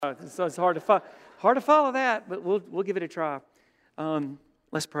So it's hard to follow that, but we'll give it a try.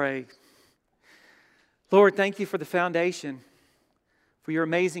 Let's pray. Lord, thank you for the foundation, for your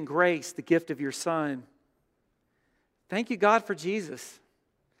amazing grace, the gift of your Son. Thank you, God, for Jesus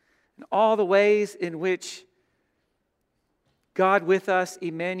and all the ways in which God with us,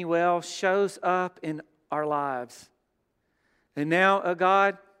 Emmanuel, shows up in our lives. And now, oh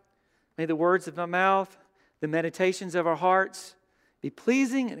God, may the words of my mouth, the meditations of our hearts be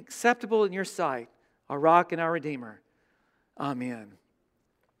pleasing and acceptable in your sight, our rock and our Redeemer. Amen.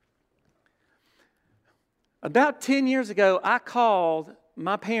 About 10 years ago, I called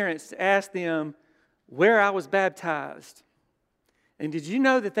my parents to ask them where I was baptized. And did you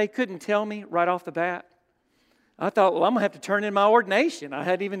know that they couldn't tell me right off the bat? I thought, well, I'm going to have to turn in my ordination. I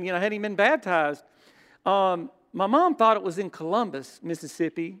hadn't even been baptized. My mom thought it was in Columbus,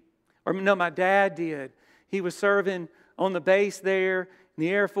 Mississippi. Or no, my dad did. He was serving on the base there in the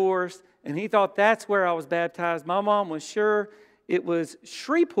Air Force, and he thought that's where I was baptized. My mom was sure it was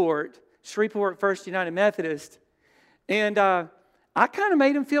Shreveport First United Methodist. And I kind of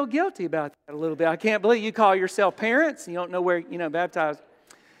made him feel guilty about that a little bit. I can't believe you call yourself parents and you don't know where, baptized.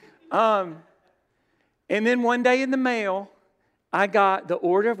 And then one day in the mail, I got the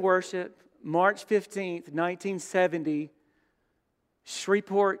Order of Worship, March 15th, 1970,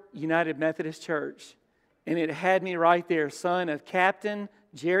 Shreveport United Methodist Church. And it had me right there, son of Captain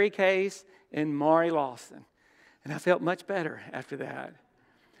Jerry Case and Maury Lawson. And I felt much better after that.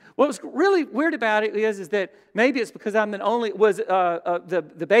 What was really weird about it is that maybe it's because I'm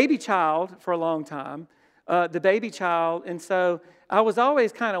the baby child for a long time, and so I was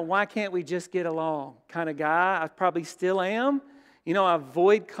always kind of, why can't we just get along kind of guy. I probably still am. I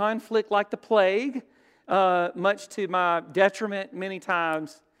avoid conflict like the plague, much to my detriment many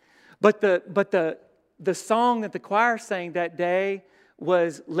times. But the song that the choir sang that day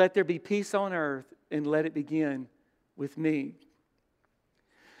was, "Let there be peace on earth and let it begin with me."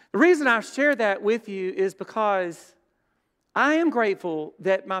 The reason I share that with you is because I am grateful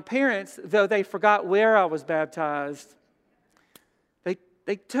that my parents, though they forgot where I was baptized,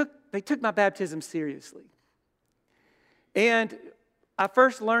 they took my baptism seriously. And I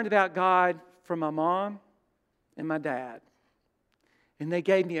first learned about God from my mom and my dad. And they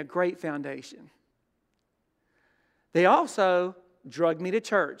gave me a great foundation. They also drugged me to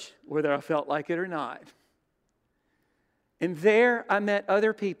church, whether I felt like it or not. And there I met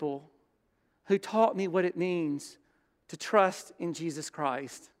other people who taught me what it means to trust in Jesus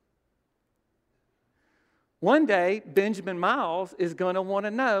Christ. One day, Benjamin Miles is going to want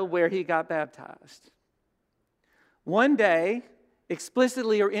to know where he got baptized. One day,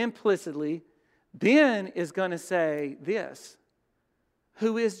 explicitly or implicitly, Ben is going to say this: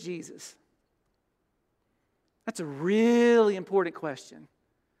 who is Jesus? That's a really important question.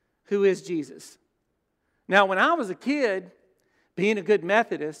 Who is Jesus? Now, when I was a kid, being a good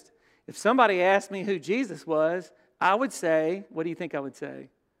Methodist, if somebody asked me who Jesus was, I would say, what do you think I would say?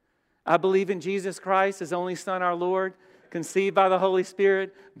 I believe in Jesus Christ, His only Son, our Lord, conceived by the Holy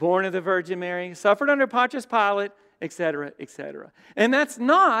Spirit, born of the Virgin Mary, suffered under Pontius Pilate, etc., etc. And that's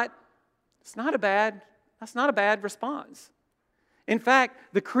not a bad response. In fact,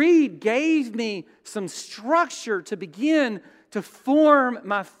 the creed gave me some structure to begin to form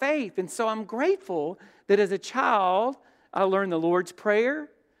my faith. And so I'm grateful that as a child, I learned the Lord's Prayer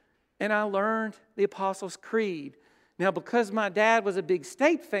and I learned the Apostles' Creed. Now, because my dad was a big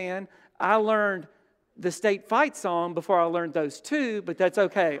State fan, I learned the State Fight song before I learned those two, but that's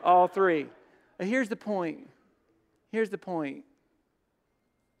okay, all three. But here's the point.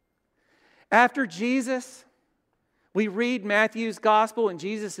 After Jesus, we read Matthew's gospel and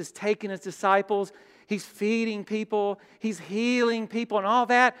Jesus is taking his disciples. He's feeding people. He's healing people and all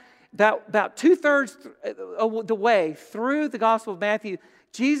that. About 2/3 of the way through the Gospel of Matthew,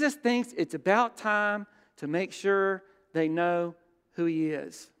 Jesus thinks it's about time to make sure they know who He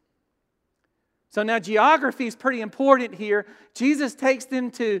is. So now geography is pretty important here. Jesus takes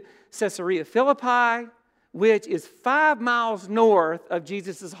them to Caesarea Philippi, which is 5 miles north of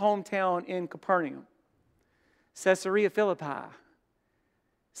Jesus' hometown in Capernaum. Caesarea Philippi.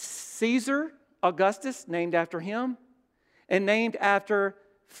 Caesar Augustus, named after him, and named after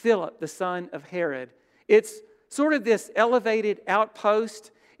Philip, the son of Herod. It's sort of this elevated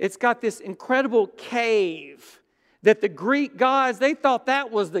outpost. It's got this incredible cave that the Greek gods, they thought that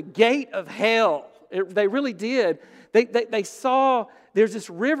was the gate of hell. They really did. They saw there's this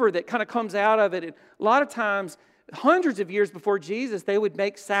river that kind of comes out of it. And a lot of times, hundreds of years before Jesus, they would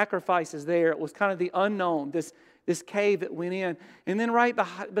make sacrifices there. It was kind of the unknown, this cave that went in. And then right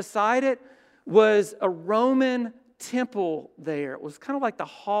beside it was a Roman temple there. It was kind of like the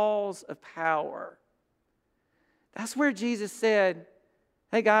halls of power. That's where Jesus said,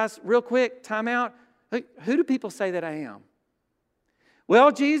 hey guys, real quick, time out. Who do people say that I am?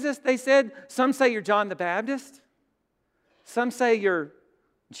 Well, Jesus, they said, some say you're John the Baptist. Some say you're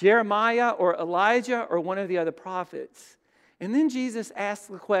Jeremiah or Elijah or one of the other prophets. And then Jesus asked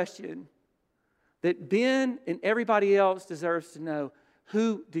the question that Ben and everybody else deserves to know.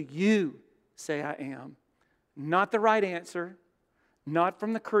 Who do you say I am? Not the right answer, not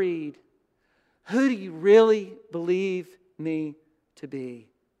from the creed. Who do you really believe me to be?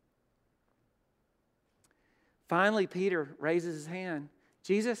 Finally, Peter raises his hand.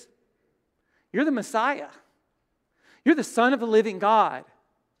 Jesus, you're the Messiah. You're the Son of the living God.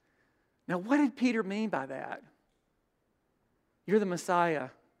 Now, what did Peter mean by that? You're the Messiah.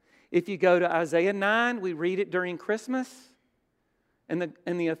 If you go to Isaiah 9, we read it during Christmas. And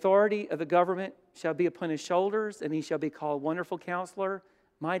the authority of the government shall be upon his shoulders, and he shall be called Wonderful Counselor,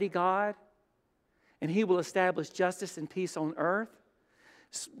 Mighty God. And he will establish justice and peace on earth.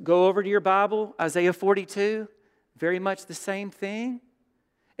 Go over to your Bible, Isaiah 42, very much the same thing.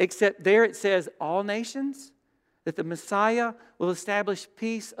 Except there it says all nations, that the Messiah will establish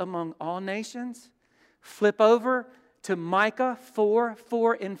peace among all nations. Flip over to Micah 4,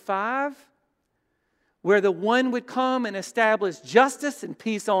 4 and 5, where the one would come and establish justice and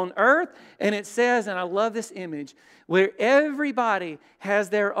peace on earth. And it says, and I love this image, where everybody has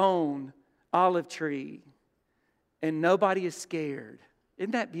their own olive tree and nobody is scared.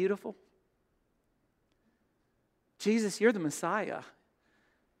 Isn't that beautiful? Jesus, you're the Messiah.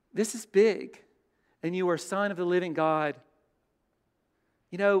 This is big. And you are Son of the living God.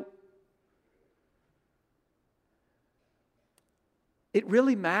 You know, it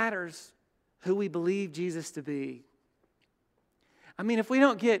really matters who we believe Jesus to be. I mean, if we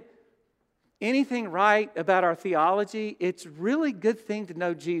don't get anything right about our theology, it's really a good thing to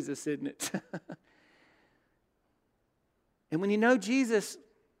know Jesus, isn't it? And when you know Jesus,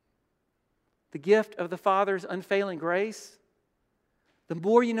 the gift of the Father's unfailing grace, the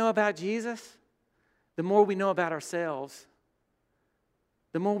more you know about Jesus, the more we know about ourselves.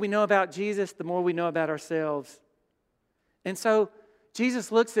 The more we know about Jesus, the more we know about ourselves. And so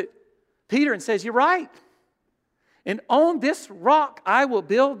Jesus looks at Peter and says, you're right. And on this rock I will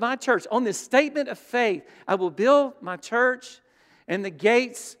build my church. On this statement of faith, I will build my church, and the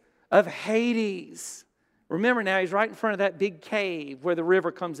gates of Hades. Remember now, he's right in front of that big cave where the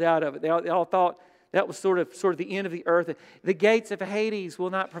river comes out of it. They all thought that was sort of the end of the earth. The gates of Hades will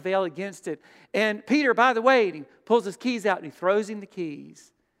not prevail against it. And Peter, by the way, he pulls his keys out and he throws him the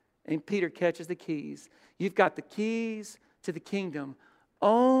keys. And Peter catches the keys. You've got the keys to the kingdom.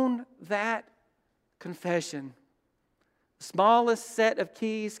 Own that confession. The smallest set of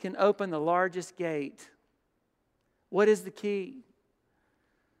keys can open the largest gate. What is the key?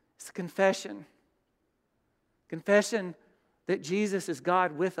 It's a confession. Confession that Jesus is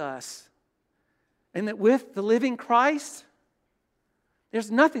God with us. And that with the living Christ,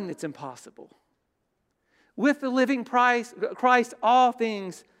 there's nothing that's impossible. With the living Christ, all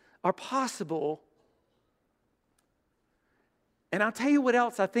things are possible. And I'll tell you what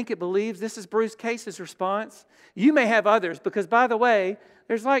else I think it believes. This is Bruce Case's response. You may have others, because by the way,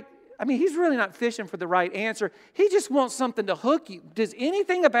 he's really not fishing for the right answer. He just wants something to hook you. Does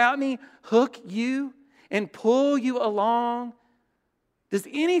anything about me hook you and pull you along? Does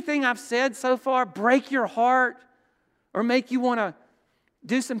anything I've said so far break your heart or make you want to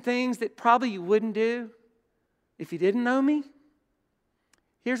do some things that probably you wouldn't do if you didn't know me?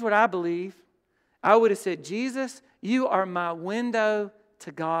 Here's what I believe. I would have said, Jesus, you are my window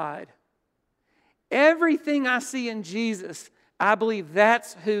to God. Everything I see in Jesus, I believe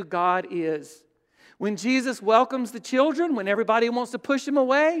that's who God is. When Jesus welcomes the children, when everybody wants to push them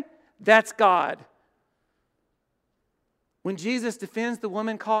away, that's God. When Jesus defends the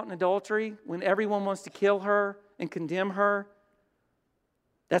woman caught in adultery, when everyone wants to kill her and condemn her,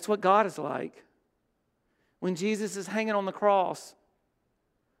 that's what God is like. When Jesus is hanging on the cross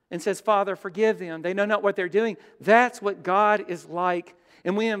and says, Father, forgive them, they know not what they're doing, that's what God is like.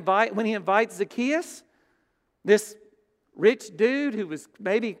 And when he invites Zacchaeus, this rich dude who was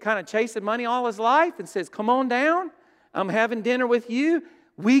maybe kind of chasing money all his life, and says, come on down, I'm having dinner with you,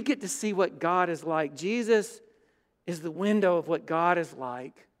 we get to see what God is like. Jesus is the window of what God is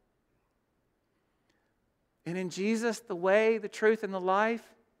like. And in Jesus, the way, the truth, and the life,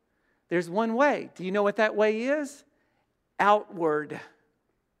 there's one way. Do you know what that way is? Outward.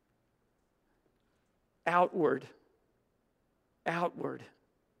 Outward. Outward.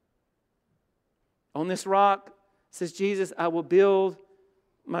 On this rock, says Jesus, I will build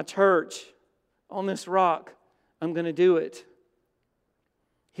my church. On this rock, I'm going to do it.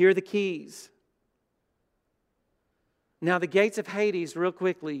 Here are the keys. Now, the gates of Hades, real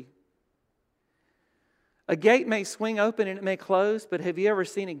quickly. A gate may swing open and it may close, but have you ever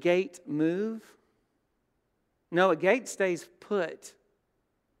seen a gate move? No, a gate stays put.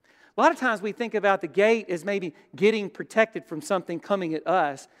 A lot of times we think about the gate as maybe getting protected from something coming at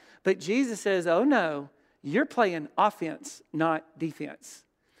us. But Jesus says, oh no, you're playing offense, not defense.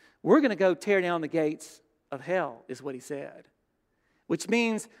 We're going to go tear down the gates of hell, is what he said. Which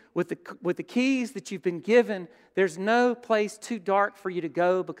means with the keys that you've been given, there's no place too dark for you to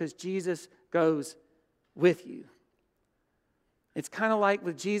go because Jesus goes with you. It's kind of like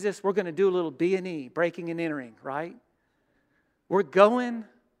with Jesus, we're going to do a little B&E, breaking and entering, right? We're going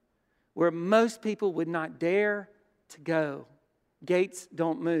where most people would not dare to go. Gates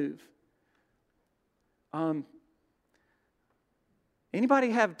don't move. Anybody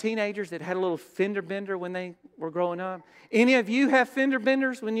have teenagers that had a little fender bender when they were growing up? Any of you have fender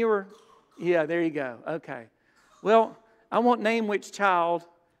benders when you were? Yeah, there you go. Okay. Well, I won't name which child,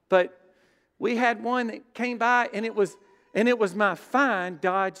 but we had one that came by and it was my fine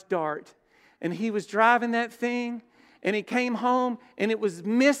Dodge Dart. And he was driving that thing and he came home and it was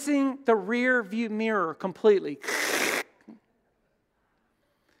missing the rear view mirror completely.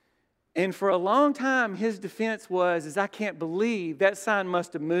 And for a long time, his defense was, I can't believe that sign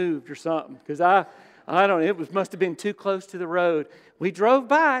must have moved or something. Because I don't know, must have been too close to the road. We drove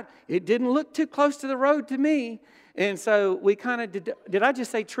by it. It didn't look too close to the road to me. And so we kind of did I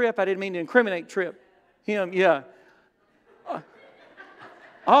just say Trip? I didn't mean to incriminate Trip. Him, yeah.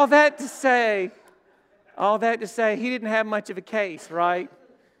 All that to say, he didn't have much of a case, right?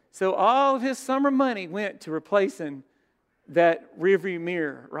 So all of his summer money went to replacing that rearview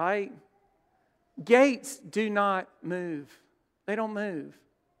mirror, right? Gates do not move. They don't move.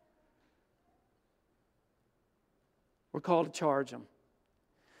 We're called to charge them.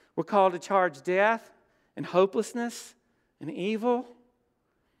 We're called to charge death and hopelessness and evil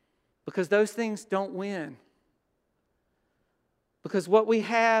because those things don't win. Because what we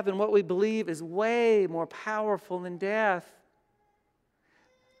have and what we believe is way more powerful than death.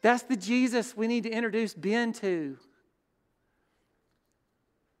 That's the Jesus we need to introduce Ben to.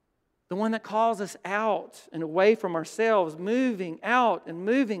 The one that calls us out and away from ourselves, moving out and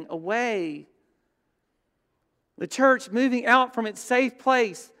moving away. The church moving out from its safe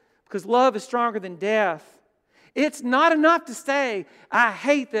place because love is stronger than death. It's not enough to say, I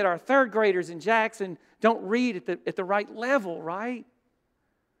hate that our third graders in Jackson don't read at the right level, right?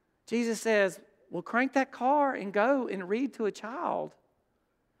 Jesus says, well, crank that car and go and read to a child.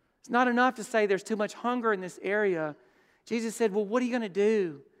 It's not enough to say there's too much hunger in this area. Jesus said, well, what are you going to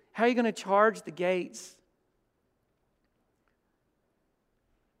do? How are you going to charge the gates?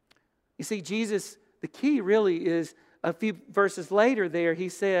 You see, Jesus, the key really is a few verses later there. He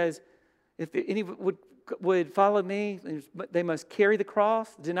says, if any would follow me, they must carry the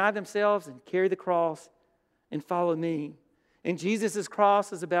cross, deny themselves, and carry the cross and follow me. And Jesus'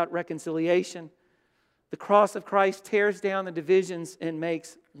 cross is about reconciliation. The cross of Christ tears down the divisions and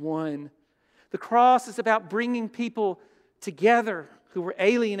makes one. The cross is about bringing people together who were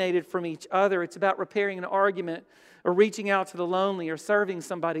alienated from each other. It's about repairing an argument or reaching out to the lonely or serving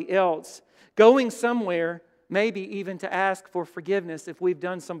somebody else. Going somewhere, maybe even to ask for forgiveness if we've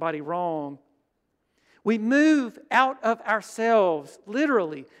done somebody wrong. We move out of ourselves,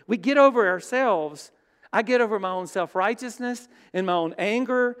 literally. We get over ourselves. I get over my own self-righteousness and my own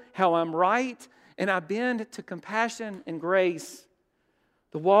anger, how I'm right, and I bend to compassion and grace.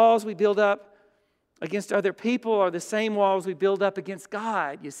 The walls we build up against other people are the same walls we build up against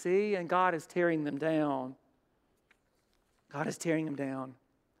God, you see, and God is tearing them down. God is tearing them down.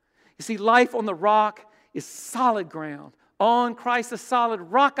 You see, life on the rock is solid ground. On Christ, the solid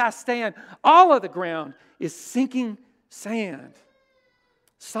rock I stand. All of the ground is sinking sand.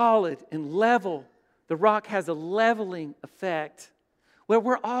 Solid and level. The rock has a leveling effect where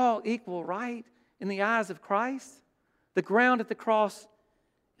we're all equal, right? In the eyes of Christ. The ground at the cross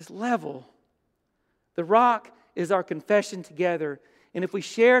is level. The rock is our confession together. And if we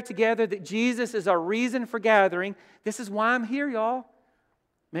share together that Jesus is our reason for gathering, this is why I'm here, y'all.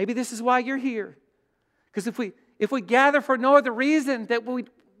 Maybe this is why you're here. Because if we gather for no other reason that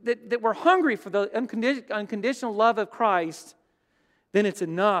we're hungry for the unconditional love of Christ, then it's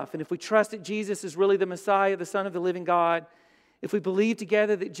enough. And if we trust that Jesus is really the Messiah, the Son of the living God, if we believe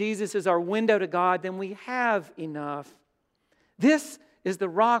together that Jesus is our window to God, then we have enough. This is the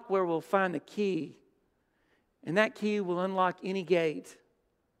rock where we'll find the key. And that key will unlock any gate.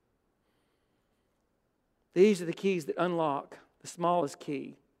 These are the keys that unlock the smallest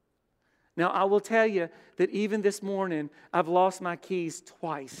key. Now, I will tell you that even this morning, I've lost my keys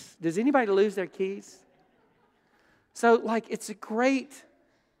twice. Does anybody lose their keys? So, it's a great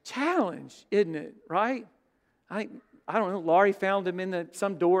challenge, isn't it? Right? I don't know. Laurie found them in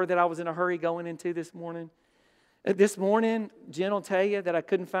some door that I was in a hurry going into this morning. This morning, Jen will tell you that I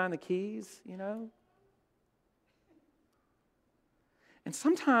couldn't find the keys, And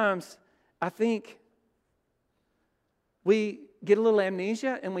sometimes I think we get a little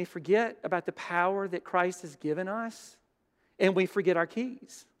amnesia and we forget about the power that Christ has given us, and we forget our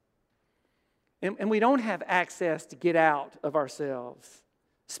keys. And we don't have access to get out of ourselves.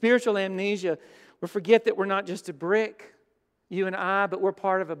 Spiritual amnesia, we forget that we're not just a brick, you and I, but we're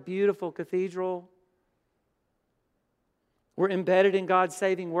part of a beautiful cathedral. We're embedded in God's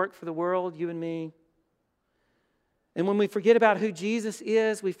saving work for the world, you and me. And when we forget about who Jesus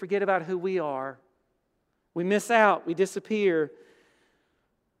is, we forget about who we are. We miss out, we disappear.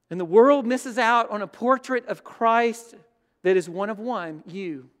 And the world misses out on a portrait of Christ that is one of one,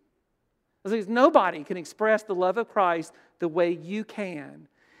 you. Because nobody can express the love of Christ the way you can.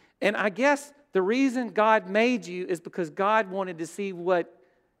 And I guess the reason God made you is because God wanted to see what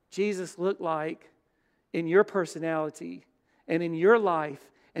Jesus looked like in your personality and in your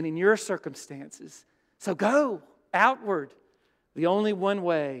life and in your circumstances. So go outward, the only one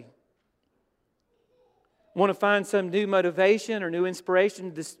way. Want to find some new motivation or new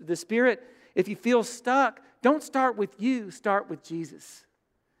inspiration? The Spirit, if you feel stuck, don't start with you, start with Jesus.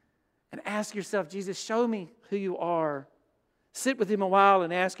 And ask yourself, Jesus, show me who you are. Sit with Him a while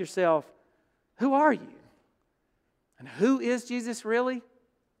and ask yourself, who are you? And who is Jesus really?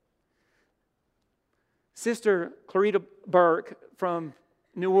 Sister Clarita Burke from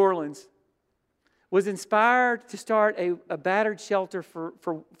New Orleans was inspired to start a battered shelter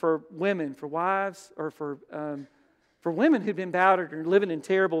for women, for wives, or for women who'd been battered and living in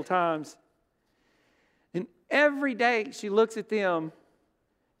terrible times. And every day she looks at them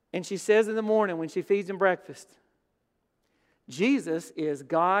and she says in the morning when she feeds them breakfast, Jesus is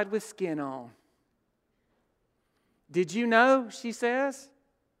God with skin on. Did you know, she says,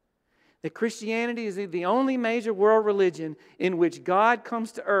 that Christianity is the only major world religion in which God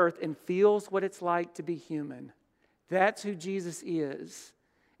comes to earth and feels what it's like to be human. That's who Jesus is.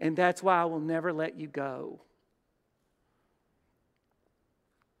 And that's why I will never let you go.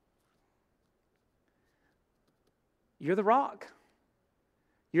 You're the rock.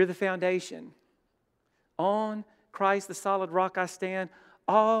 You're the foundation. On Christ, the solid rock, I stand.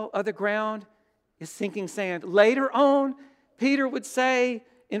 All other ground is sinking sand. Later on, Peter would say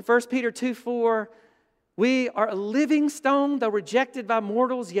in 1 Peter 2:4, we are a living stone, though rejected by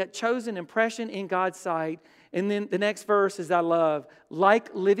mortals, yet chosen and precious in God's sight. And then the next verse is I love.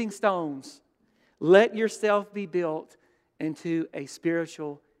 Like living stones, let yourself be built into a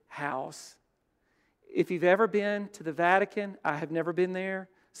spiritual house. If you've ever been to the Vatican, I have never been there.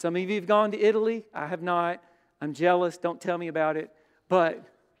 Some of you have gone to Italy. I have not. I'm jealous. Don't tell me about it. But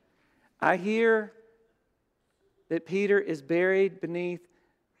I hear that Peter is buried beneath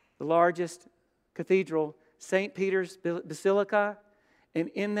the largest cathedral, St. Peter's Basilica, and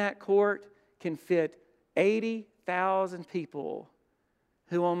in that court can fit 80,000 people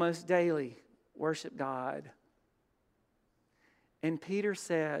who almost daily worship God. And Peter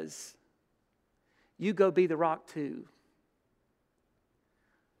says, you go be the rock too.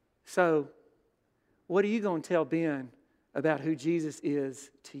 So, what are you going to tell Ben about who Jesus is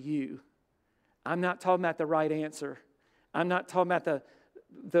to you? I'm not talking about the right answer. I'm not talking about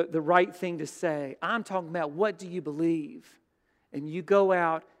the right thing to say. I'm talking about what do you believe? And you go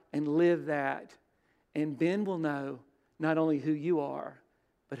out and live that. And Ben will know not only who you are,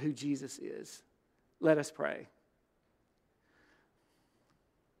 but who Jesus is. Let us pray.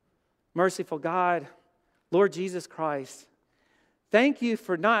 Merciful God, Lord Jesus Christ, thank you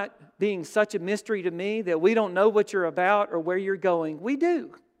for not being such a mystery to me that we don't know what you're about or where you're going. We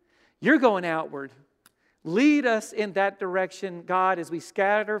do. You're going outward. Lead us in that direction, God, as we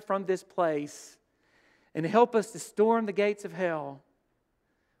scatter from this place, and help us to storm the gates of hell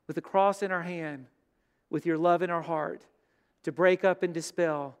with the cross in our hand, with your love in our heart, to break up and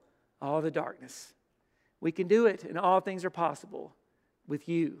dispel all the darkness. We can do it, and all things are possible with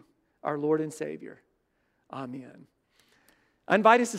you, our Lord and Savior. Amen. I invite us to